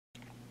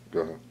Go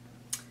ahead.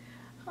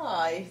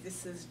 Hi,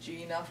 this is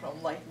Geena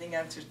from Lightning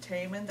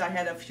Entertainment. I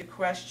had a few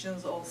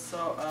questions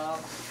also.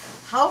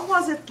 How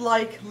was it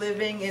like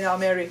living in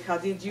America?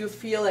 Did you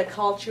feel a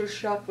culture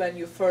shock when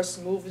you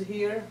first moved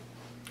here?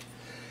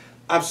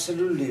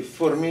 Absolutely.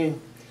 For me,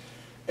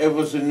 it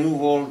was a new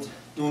world,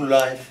 new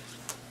life.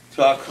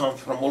 So I come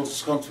from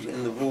oldest country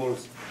in the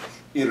world,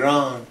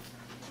 Iran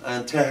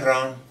and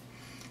Tehran,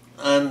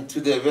 and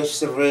to the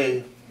Western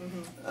way,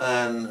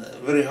 and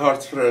very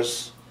hard for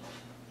us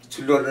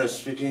to learn and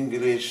speak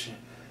English,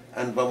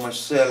 and by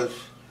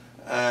myself.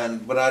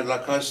 But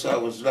like I said, I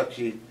was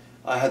lucky.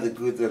 I had a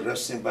good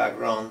wrestling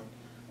background,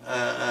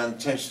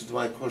 and thanks to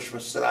my coach,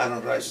 Mr.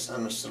 Anac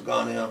and Mr.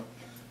 Geena,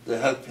 they're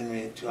helping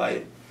me to.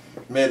 I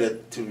made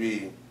it to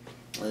be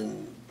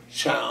an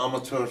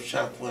amateur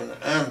champion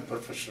and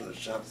professional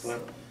champion,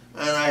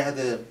 and I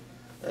had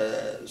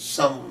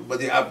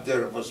somebody up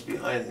there was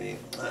behind me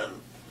and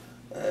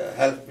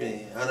helped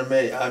me, and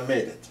I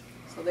made it.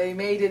 So they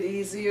made it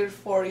easier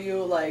for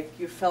you, like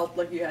you felt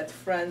like you had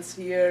friends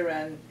here,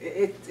 and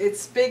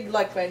it's big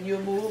like when you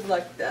move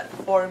like that.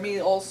 For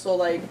me also,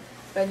 like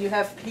when you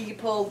have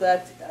people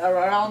that are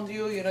around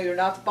you, you know, you're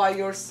not by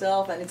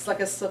yourself, and it's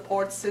like a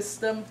support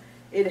system.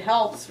 It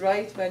helps,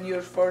 right, when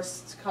you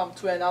first come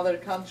to another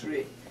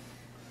country.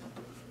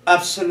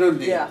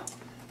 Absolutely. Yeah.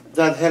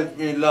 That helped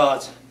me a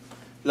lot.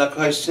 Like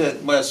I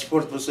said, my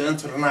sport was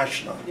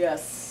international.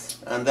 Yes.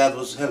 And that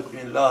was helped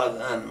me a lot,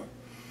 and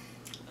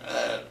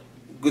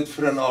good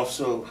friend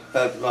also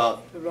helped a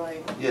lot.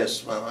 Right.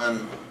 Yes, ma'am.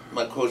 And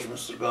my coach,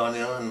 Mr.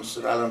 Geena, and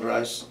Mr.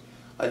 Anac,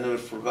 I never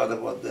forgot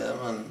about them,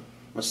 and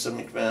Mr.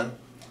 McMahon.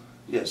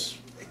 Yes.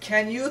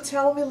 Can you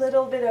tell me a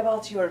little bit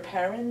about your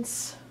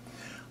parents?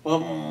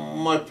 Well,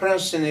 my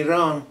parents in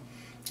Iran,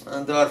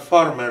 and they are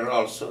farmer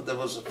also. There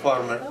was a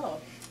farmer. Oh.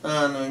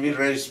 And we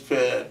raised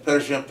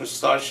Persian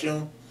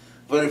pistachio,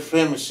 very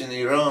famous in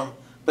Iran,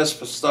 best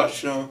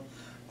pistachio,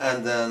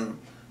 and then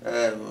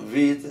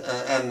wheat,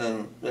 and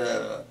then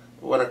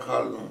what I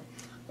call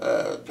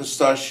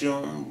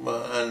pistachio,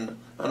 and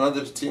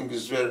another thing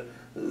is where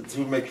to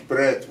make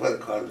bread, what I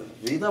call it,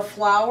 wheat. The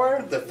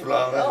flour? The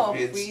flour, oh,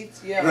 wheat,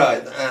 yeah.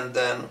 Right, and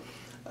then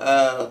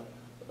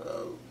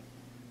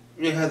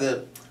we had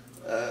a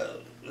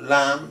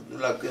lamb,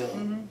 like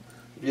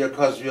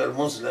because we are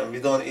Muslim, we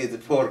don't eat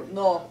pork.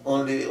 No.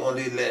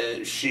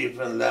 Only sheep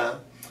and lamb,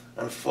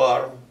 and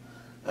farm,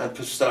 and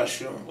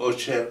pistachio,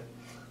 orchard.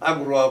 I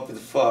grew up with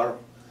farm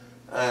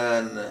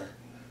and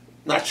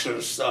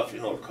natural stuff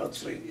in our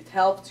country. It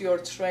helped your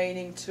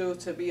training too,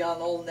 to be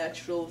on all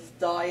natural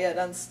diet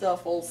and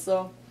stuff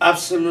also?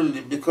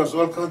 Absolutely, because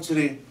our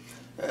country,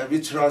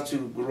 we try to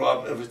grow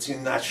up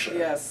everything natural.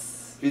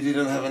 Yes. We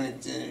didn't have any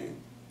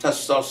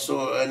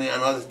testosterone, any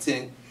another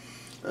thing.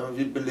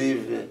 We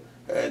believe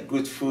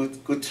good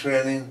food, good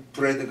training,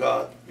 pray to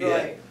God,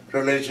 right.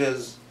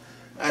 Religious,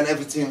 and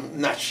everything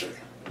natural,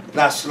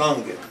 lasts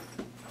longer.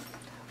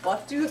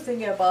 What do you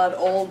think about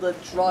all the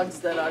drugs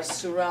that are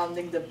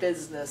surrounding the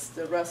business,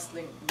 the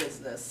wrestling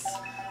business?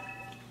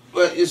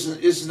 Well,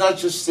 it's not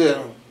just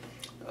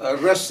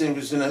wrestling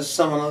business,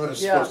 some other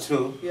sports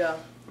too. Yeah.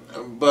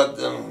 But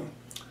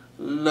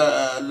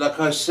like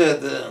I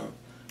said,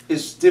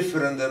 it's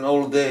different than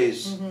old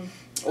days.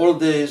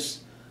 Old days,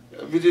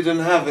 we didn't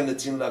have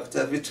anything like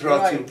that. We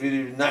tried to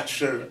be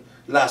natural,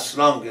 last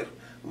longer.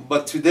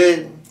 But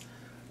today,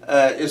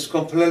 it's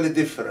completely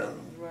different.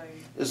 Right.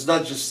 It's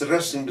not just the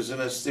wrestling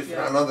business,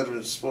 different,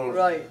 another sport.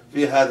 Right.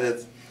 We had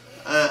it,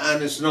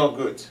 and it's no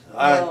good.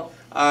 No.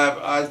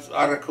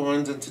 I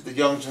recommend it to the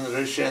young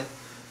generation.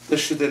 They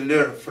should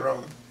learn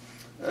from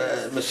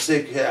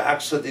mistake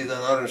Haxa did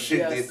and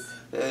Anac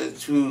did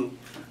to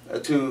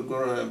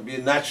be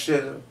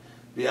natural,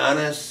 be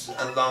honest,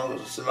 and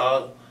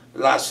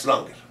last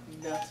longer.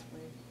 That's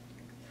me.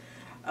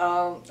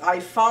 I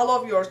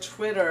follow your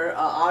Twitter.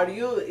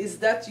 Is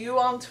that you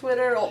on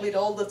Twitter with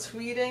all the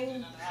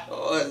tweeting?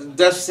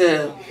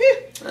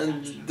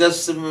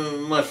 That's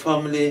my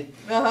family.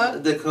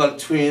 They call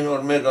twin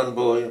or Megan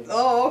boy.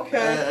 Oh,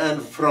 okay.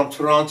 And from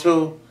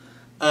Toronto,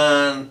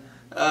 and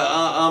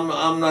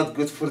I'm not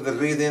good for the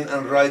reading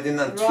and writing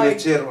and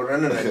Twitter or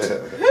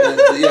internet.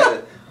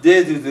 Yeah,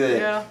 they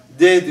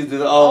do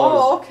the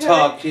all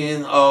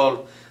talking,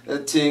 all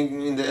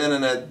thing in the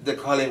internet. They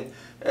call him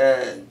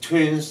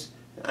twins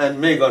and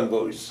Megan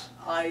boys.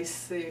 I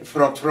see.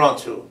 From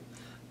Toronto,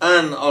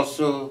 and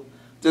also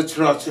they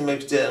try to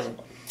make them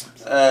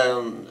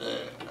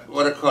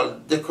what I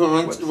call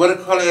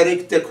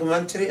Eric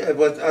documentary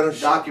about Anac.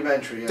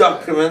 Documentary. Yeah.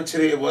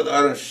 Documentary about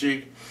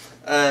Anac,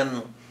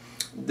 and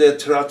they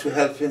try to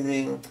help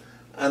me,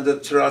 and they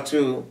try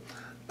to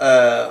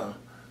I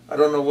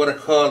don't know what I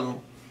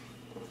call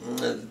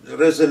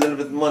raise a little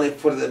bit money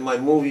for my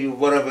movie,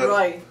 whatever.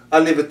 Right. I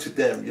leave it to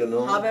them, you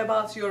know. How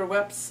about your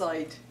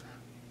website?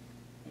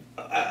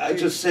 I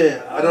just say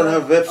I don't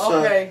have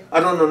website. Okay. I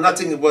don't know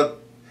nothing about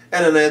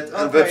internet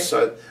and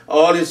website.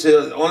 All is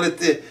only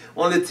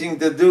thing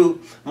they do.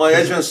 My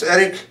agent's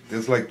Eric.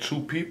 There's like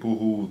 2 people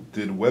who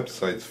did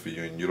websites for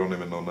you, and you don't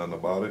even know nothing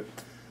about it.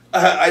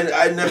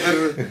 I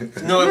never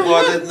know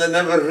about it, I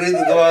never read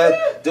about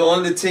it. The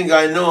only thing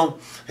I know,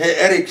 hey,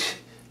 Eric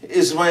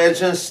is my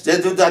agent.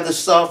 They do that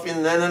stuff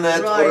in the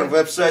internet or a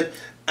website,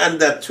 and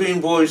that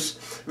twin boys,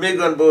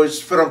 Megan boys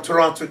from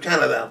Toronto,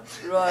 Canada.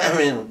 Right. I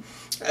mean,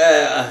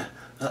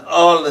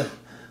 all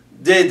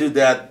they do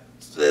that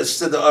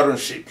instead of Orange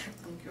Sheik.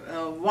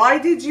 Why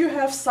did you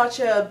have such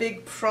a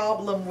big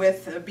problem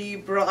with B.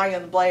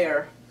 Brian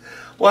Blair?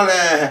 Well,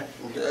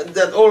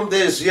 that old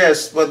days,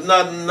 yes, but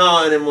not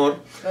now anymore.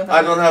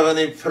 I don't have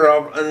any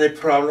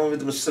problem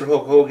with Mr.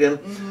 Hulk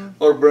Hogan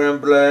or Brian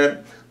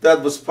Blair.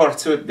 That was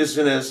part of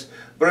business.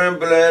 Brian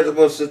Blair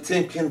was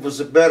thinking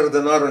was better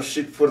than Orange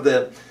Sheik for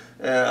the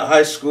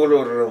high school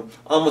or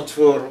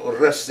amateur or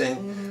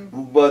wrestling,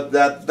 but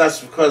that's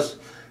because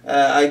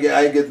I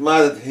get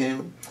mad at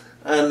him,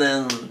 and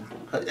then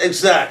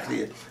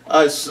exactly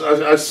I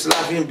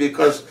slap him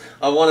because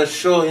I want to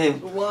show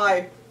him.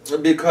 Why?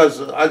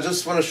 Because I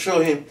just want to show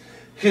him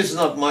he's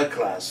not my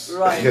class.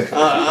 Right.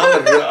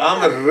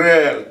 I'm a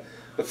real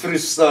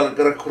freestyle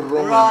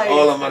Greco-Roman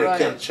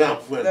All-American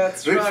champion.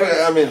 That's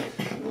right. I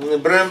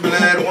mean, Brian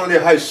Blair only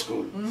high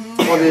school,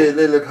 only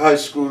like high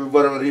school,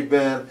 whatever he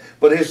been.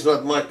 But he's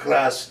not my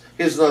class.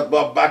 He's not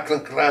Bob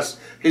Backlund class.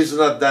 He's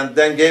not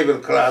Dan Gable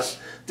class.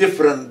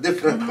 Different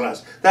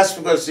class. That's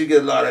because he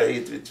get a lot of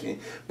hate with me.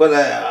 But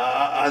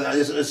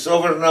it's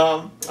over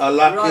now. I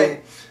like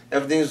him.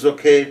 Everything's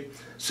okay.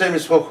 Same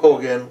as Hulk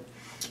Hogan.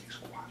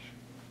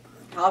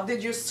 How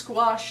did you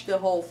squash the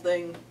whole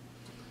thing?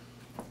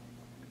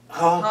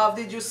 How? How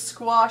did you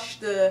squash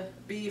the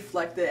beef,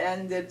 like the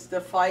ended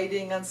the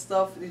fighting and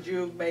stuff? Did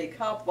you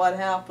make up? What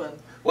happened?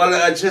 Well,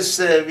 I just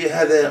we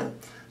had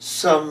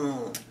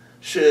some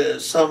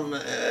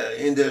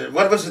in the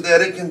what was it,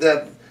 Eric, in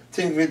that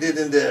thing we did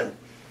in the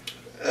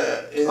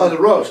the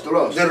roast. The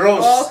roast.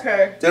 Oh,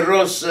 okay. The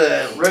roast.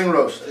 Ring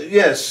roast.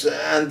 Yes,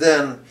 and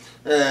then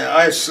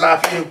I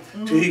slap him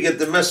till he get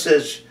the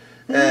message.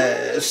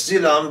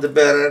 Still, I'm the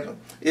better.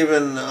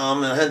 Even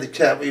I'm a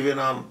handicap. Even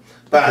I'm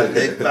bad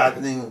leg,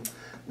 bad knee.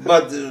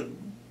 But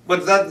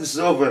that is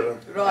over.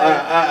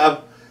 Right.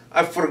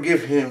 I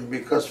forgive him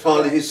because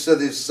finally he said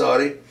he's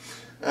sorry.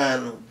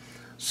 And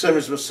same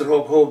as Mr.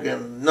 Hulk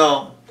Hogan.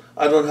 No,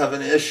 I don't have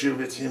any issue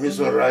with him. He's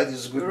all right.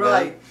 He's a good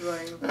man.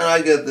 Right. And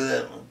I get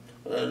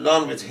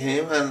along with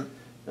him, and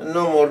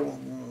no more.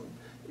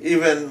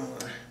 Even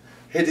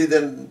he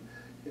didn't.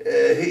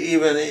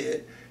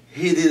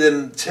 He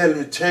didn't tell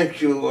me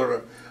thank you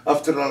or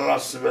after I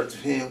lost the belt to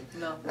him.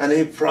 No. And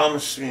he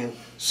promised me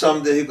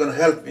someday he's gonna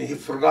help me. He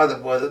forgot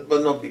about it,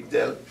 but no big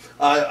deal.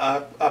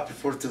 I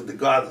prefer to the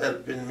God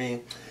helping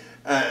me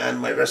and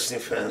my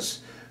wrestling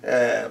fans.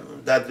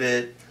 That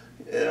way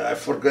I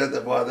forget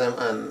about them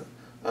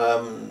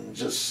and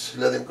just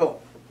let him go.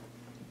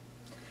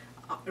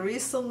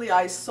 Recently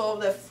I saw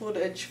the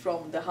footage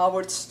from the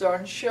Howard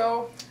Stern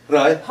show.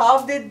 Right.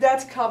 How did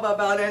that come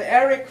about? And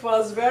Eric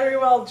was very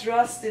well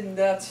dressed in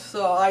that,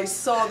 so I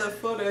saw the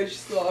footage,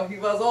 so he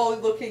was all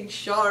looking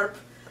sharp.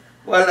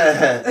 Well,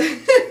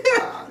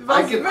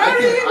 I can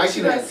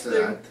answer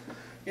that.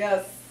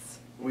 Yes.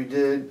 We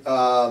did.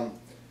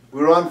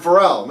 We were on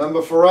Pharrell.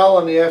 Remember Pharrell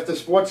on the After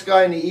Sports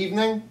Guy in the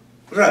evening?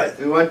 right.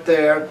 We went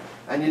there,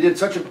 and you did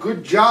such a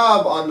good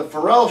job on the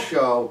Pharrell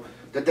show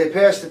that they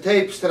passed the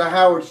tapes to the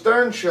Howard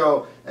Stern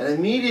show, and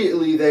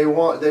immediately they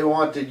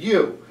wanted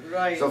you.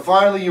 Right. So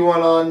finally you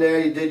went on there,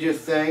 you did your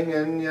thing,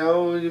 and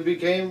you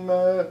became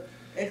a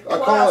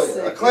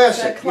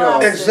classic. You know.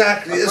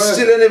 Exactly.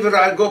 Still, whenever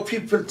I go,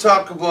 people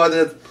talk about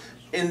it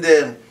in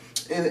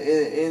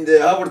the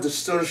Howard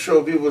Stern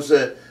show. It was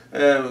a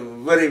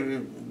very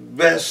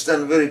best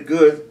and very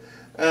good,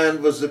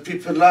 and was the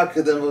people liked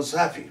it and was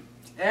happy.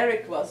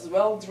 Eric was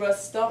well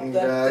dressed up that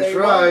That's day.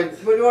 right.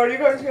 But are you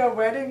going to a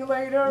wedding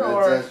later,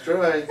 or? That's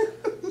right.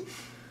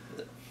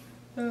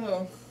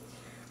 Oh.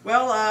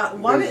 Well,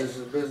 Business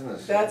is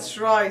business. That's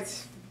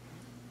right.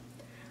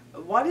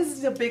 What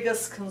is the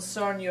biggest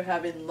concern you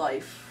have in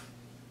life?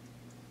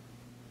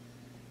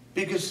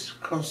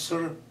 Biggest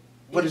concern?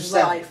 What in is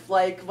that? life,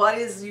 like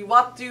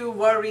what do you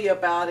worry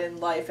about in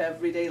life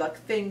every day? Like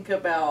think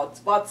about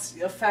what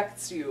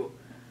affects you.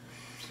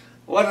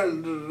 Well,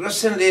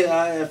 recently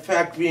I'm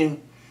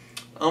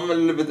a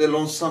little bit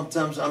alone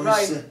sometimes.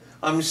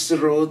 I miss the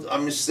road. I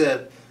miss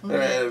the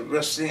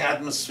wrestling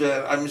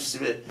atmosphere. I miss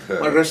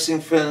my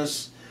wrestling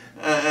fans.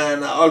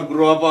 And I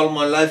grew up all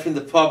my life in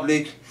the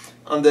public,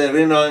 on the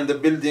arena, in the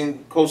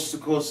building, coast to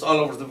coast, all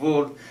over the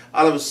world.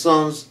 All of a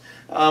sudden,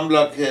 I'm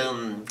like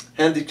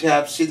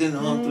handicapped, sitting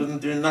home,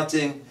 doing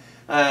nothing.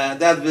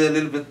 That will a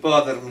little bit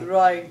bother me.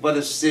 Right.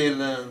 But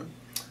still,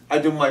 I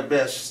do my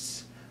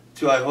best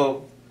to, I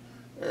hope,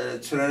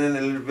 train in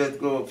a little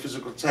bit, go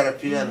physical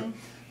therapy and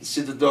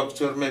see the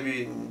doctor,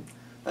 maybe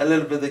a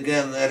little bit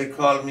again. Eric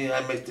called me,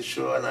 I make the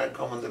show and I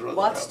come on the road.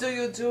 What do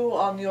you do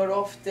on your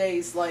off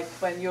days, like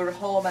when you're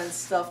home and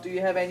stuff? Do you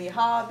have any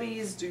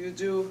hobbies? Do you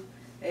do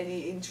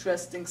any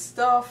interesting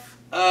stuff?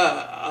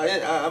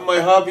 My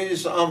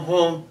hobbies, I'm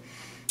home.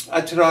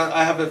 I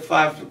have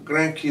 5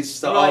 grandkids,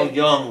 they're all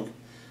young,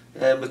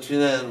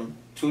 between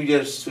 2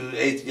 years to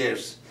 8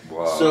 years.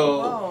 Wow.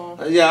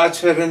 So, yeah, I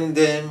train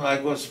them, I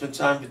go spend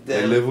time with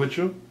them. They live with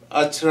you?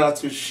 I try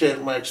to share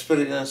my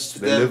experience to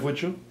them. They live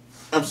with you?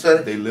 I'm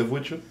sorry? They live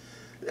with you?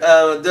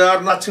 They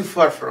are not too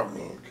far from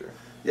me. Okay.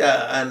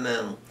 Yeah,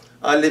 and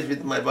I live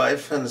with my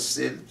wife and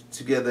still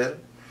together.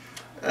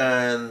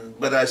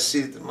 But I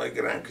see my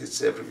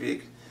grandkids every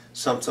week.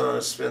 Sometimes I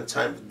spend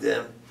time with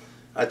them.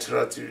 I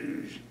try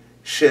to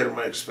share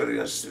my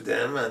experience to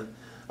them, and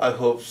I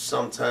hope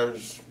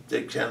sometimes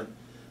they can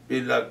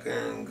be like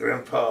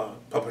Grandpa,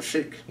 Papa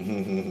Sheik.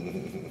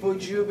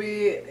 Would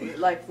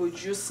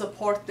you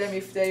support them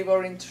if they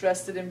were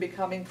interested in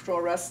becoming pro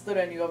wrestler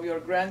and you have your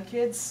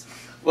grandkids?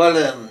 Well,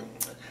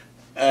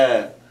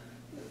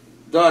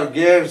 there are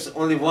girls,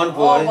 only one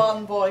boy. Oh,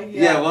 one boy,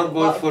 yeah. Yeah, one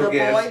boy, But 4 the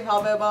girls. boy,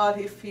 how about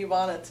if he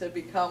wanted to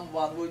become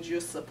one? Would you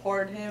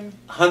support him?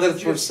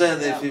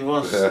 100% if he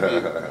wants to be.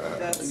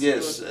 That's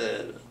Yes,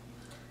 good.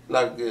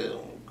 like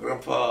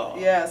Grandpa,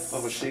 Yes.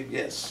 Papa Sheik,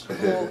 yes.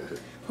 Cool.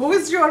 Who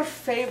is your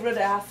favorite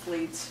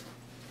athlete?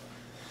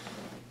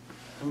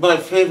 My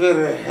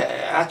favorite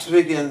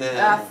athlete in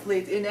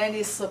Athlete in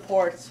any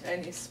sport,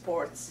 any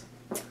sports.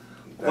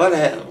 well,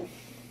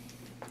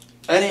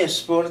 any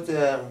sport,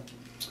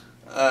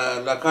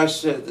 like I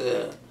said,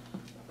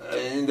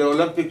 in the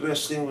Olympic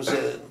wrestling was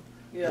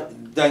Yeah.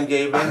 Dan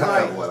Gable.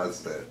 Right. What I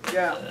said.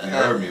 Yeah. You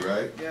heard me,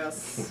 right?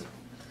 Yes.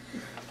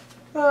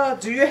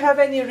 Do you have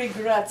any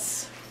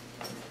regrets?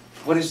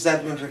 What is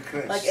that mean,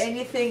 regrets? Like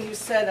anything you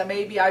said,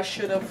 maybe I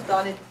should have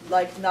done it,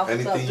 like not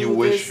Anything do you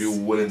wish this. you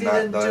would have not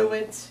didn't done? do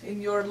it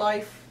in your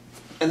life.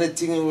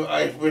 Anything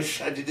I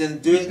wish I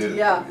didn't do it. Did it,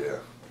 Yeah.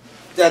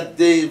 That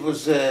day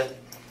was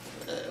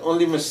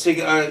only mistake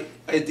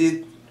I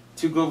did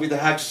to go with the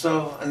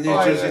hacksaw and New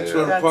Oh, Jersey yeah.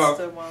 Tour That's Park.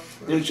 the one.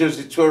 New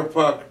Jersey Tour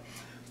Park.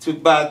 Too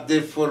bad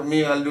day for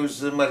me. I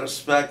lose my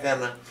respect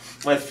and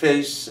my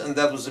face, and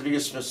that was the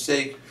biggest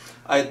mistake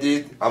I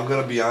did. I'm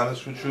gonna be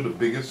honest with you. The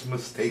biggest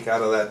mistake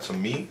out of that, to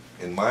me,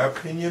 in my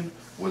opinion,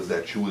 was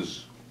that you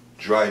was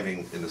driving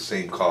in the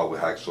same car with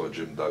Hacksaw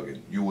Jim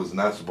Duggan. You was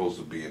not supposed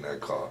to be in that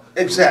car.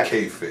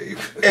 Exactly. It was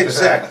kayfabe.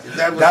 Exactly.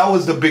 That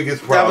was the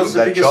biggest problem. was the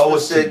That biggest y'all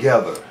was mistake,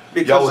 together.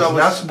 because Y'all was I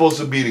was- not supposed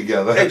to be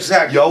together.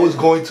 Exactly. Y'all was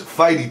going to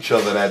fight each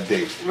other that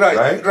day.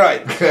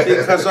 Right.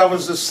 Because I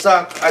was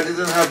stuck. I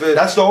didn't have a.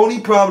 That's the only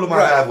problem I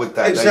Right. have with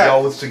that. That Exactly.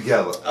 y'all was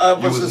together.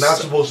 You was was a not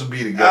s- supposed to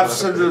be together.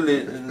 Absolutely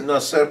no,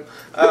 sir.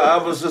 I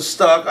was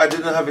stuck. I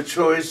didn't have a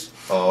choice.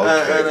 Oh,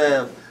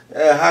 okay.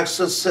 And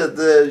Hacksaw said,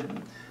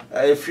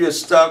 if you're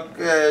stuck,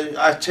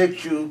 I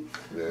take you.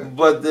 Yeah.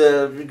 But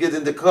we get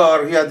in the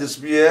car. He had this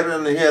beer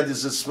and he had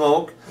this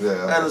smoke.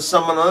 Yeah. And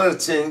some another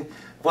thing.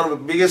 One of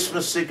the biggest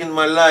mistakes in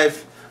my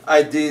life I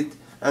did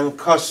and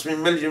cost me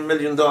 $1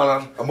 million. I'm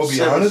gonna be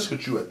honest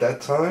with you. At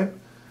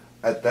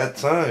that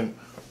time,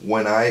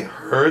 when I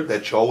heard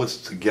that y'all was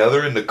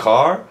together in the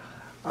car,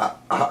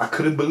 I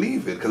couldn't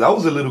believe it because I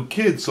was a little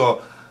kid.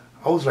 So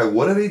I was like,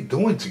 "What are they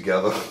doing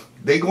together?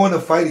 They going to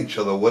fight each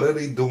other. What are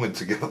they doing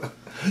together?"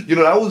 You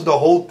know, that was the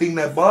whole thing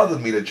that bothered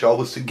me, that y'all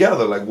was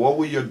together. Like, what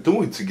were you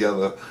doing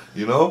together?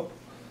 You know,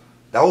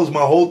 that was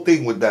my whole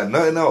thing with that.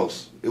 Nothing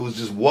else. It was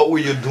just, what were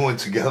you doing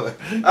together?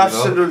 You know?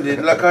 Absolutely.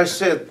 Like I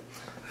said,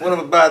 one of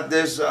the bad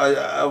days,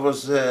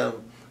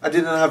 I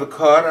didn't have a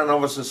car and I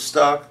was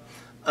stuck,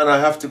 and I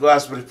have to go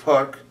Asbury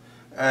Park,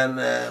 and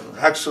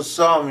Hacksaw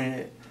saw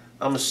me.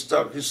 I'm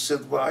stuck. He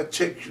said, "Well, I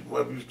take you.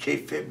 Well, be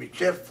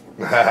careful."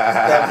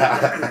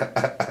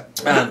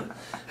 And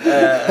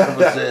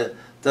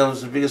that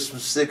was the biggest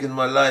mistake in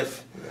my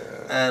life.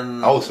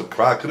 And I was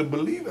surprised. I couldn't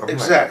believe it. I'm like,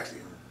 exactly.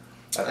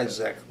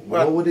 Exactly.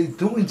 what were they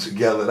doing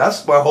together?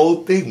 That's my whole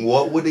thing.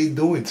 What were they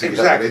doing together?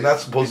 Exactly. They're not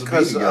supposed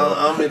because to be together.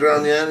 I'm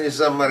Iranian, he's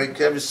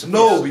American.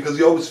 No, because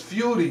y'all was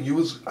feuding.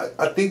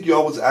 I think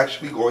y'all was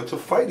actually going to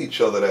fight each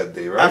other that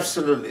day, right?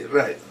 Absolutely,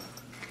 right.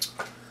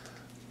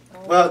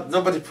 Well,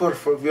 nobody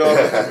perfect. We all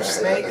make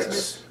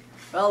mistakes.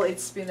 Well,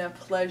 it's been a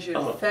pleasure.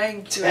 Oh,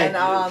 Thank you thank and you.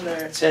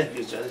 honor. Thank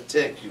you, Johnny.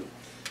 Thank you.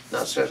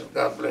 Now, sir,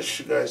 God bless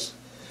you guys.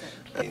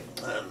 And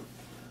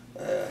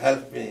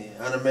help me.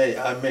 And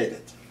I made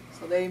it.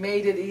 So they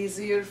made it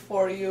easier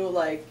for you,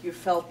 like you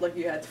felt like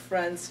you had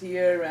friends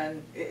here,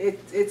 and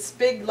it's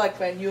big, like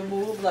when you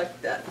move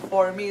like that.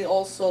 For me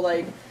also,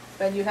 like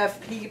when you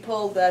have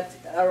people that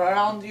are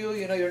around you,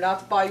 you know, you're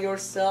not by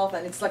yourself,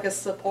 and it's like a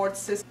support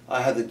system.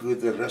 I had a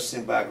good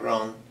wrestling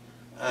background,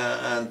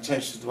 and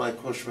thanks to my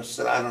coach,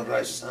 Mr. Aaron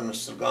Rice and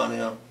Mr.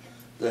 Gania,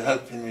 they're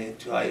helping me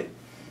I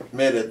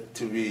made it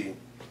to be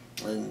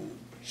an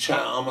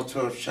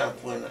amateur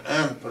champion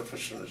and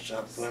professional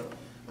champion,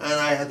 and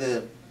I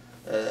had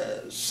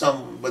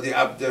somebody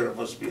up there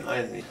was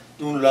behind me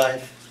doing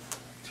life.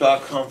 So I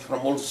come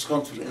from all this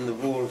country in the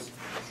world,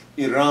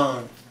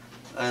 Iran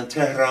and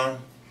Tehran,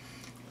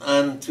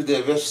 and to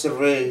the Western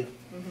way,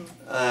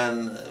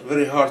 and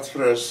very hard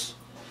for us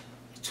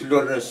to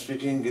learn and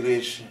speak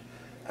English,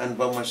 and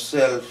by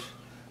myself,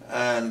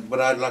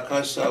 but like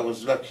I said, I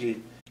was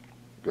lucky.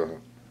 Go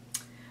ahead.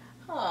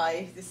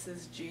 Hi, this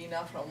is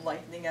Geena from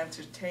Lightning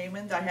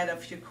Entertainment. I had a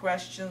few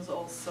questions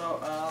also.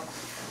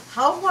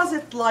 How was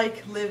it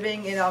like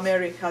living in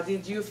America?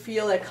 Did you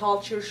feel a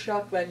culture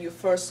shock when you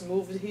first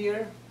moved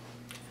here?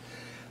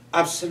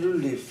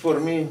 Absolutely.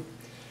 For me,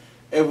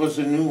 it was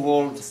a new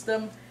world.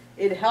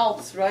 It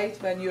helps, right,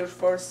 when you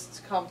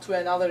first come to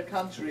another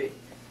country?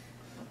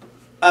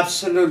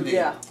 Absolutely.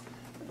 Yeah.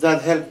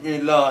 That helped me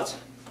a lot.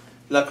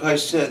 Like I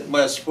said,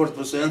 my sport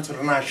was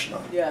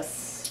international.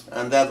 Yes.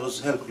 And that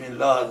was helped me a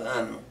lot.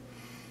 And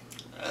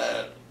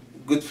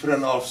good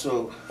friend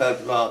also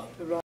helped a lot.